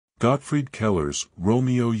Gottfried Keller's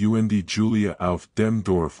Romeo und Juliet auf dem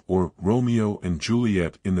Dorfe, or Romeo and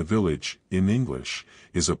Juliet in the Village, in English,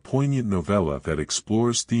 is a poignant novella that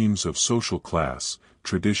explores themes of social class,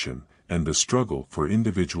 tradition, and the struggle for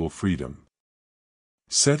individual freedom.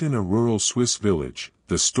 Set in a rural Swiss village,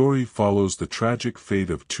 the story follows the tragic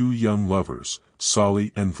fate of two young lovers,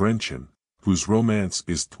 Sali and Vrenchen, whose romance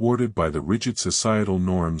is thwarted by the rigid societal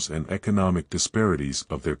norms and economic disparities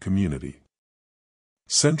of their community.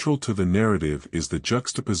 Central to the narrative is the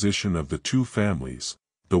juxtaposition of the two families,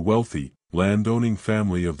 the wealthy, land-owning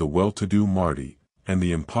family of the well-to-do Marti, and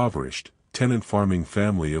the impoverished, tenant-farming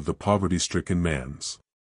family of the poverty-stricken Manz.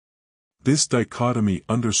 This dichotomy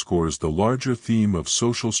underscores the larger theme of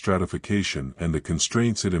social stratification and the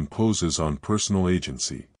constraints it imposes on personal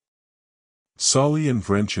agency. Sali and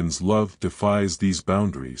Vrenchen's love defies these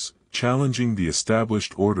boundaries, challenging the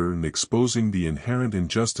established order and exposing the inherent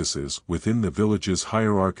injustices within the village's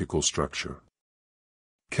hierarchical structure.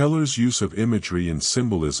 Keller's use of imagery and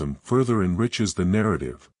symbolism further enriches the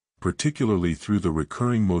narrative, particularly through the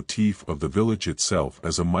recurring motif of the village itself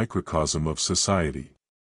as a microcosm of society.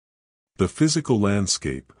 The physical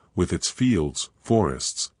landscape, with its fields,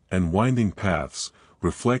 forests, and winding paths,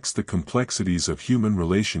 reflects the complexities of human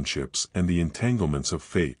relationships and the entanglements of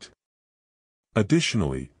fate.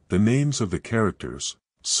 Additionally, the names of the characters,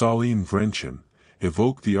 Sali and Vrenchen,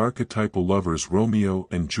 evoke the archetypal lovers Romeo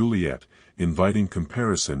and Juliet, inviting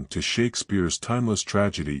comparison to Shakespeare's timeless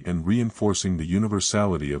tragedy and reinforcing the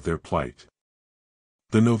universality of their plight.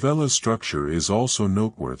 The novella's structure is also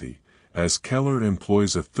noteworthy, as Keller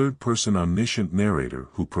employs a third-person omniscient narrator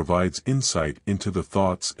who provides insight into the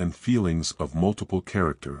thoughts and feelings of multiple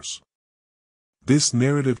characters. This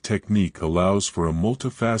narrative technique allows for a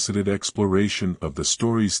multifaceted exploration of the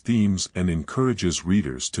story's themes and encourages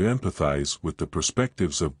readers to empathize with the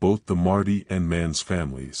perspectives of both the Marti and Manz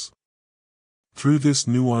families. Through this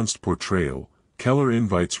nuanced portrayal, Keller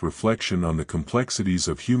invites reflection on the complexities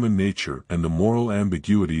of human nature and the moral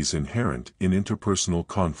ambiguities inherent in interpersonal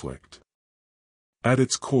conflict. At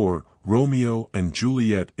its core, Romeo and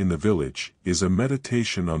Juliet in the Village is a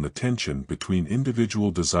meditation on the tension between individual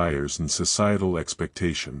desires and societal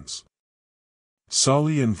expectations.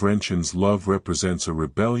 Sali and Vrenchen's love represents a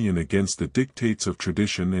rebellion against the dictates of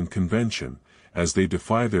tradition and convention, as they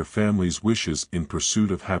defy their family's wishes in pursuit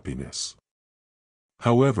of happiness.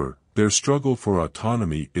 However, their struggle for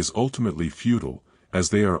autonomy is ultimately futile, as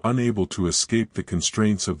they are unable to escape the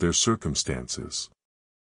constraints of their circumstances.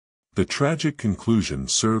 The tragic conclusion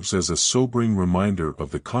serves as a sobering reminder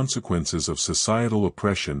of the consequences of societal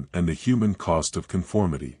oppression and the human cost of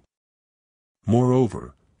conformity.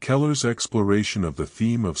 Moreover, Keller's exploration of the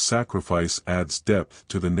theme of sacrifice adds depth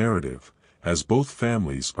to the narrative, as both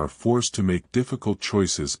families are forced to make difficult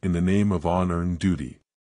choices in the name of honor and duty.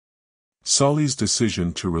 Sali's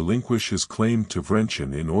decision to relinquish his claim to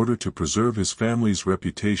Vrenchen in order to preserve his family's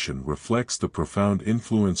reputation reflects the profound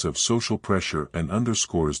influence of social pressure and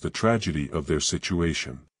underscores the tragedy of their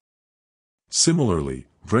situation. Similarly,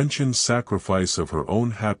 Vrenchen's sacrifice of her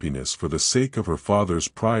own happiness for the sake of her father's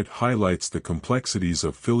pride highlights the complexities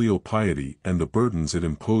of filial piety and the burdens it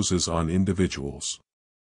imposes on individuals.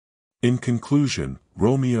 In conclusion,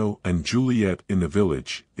 Romeo and Juliet in the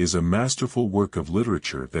Village is a masterful work of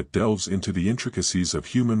literature that delves into the intricacies of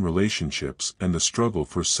human relationships and the struggle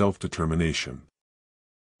for self-determination.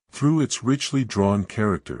 Through its richly drawn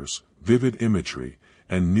characters, vivid imagery,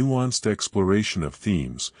 and nuanced exploration of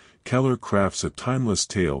themes, Keller crafts a timeless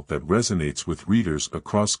tale that resonates with readers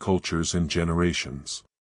across cultures and generations.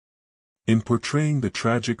 In portraying the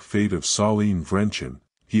tragic fate of Sali and Vrenchen,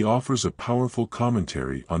 he offers a powerful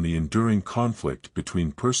commentary on the enduring conflict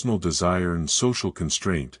between personal desire and social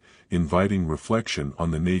constraint, inviting reflection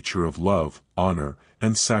on the nature of love, honor,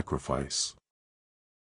 and sacrifice.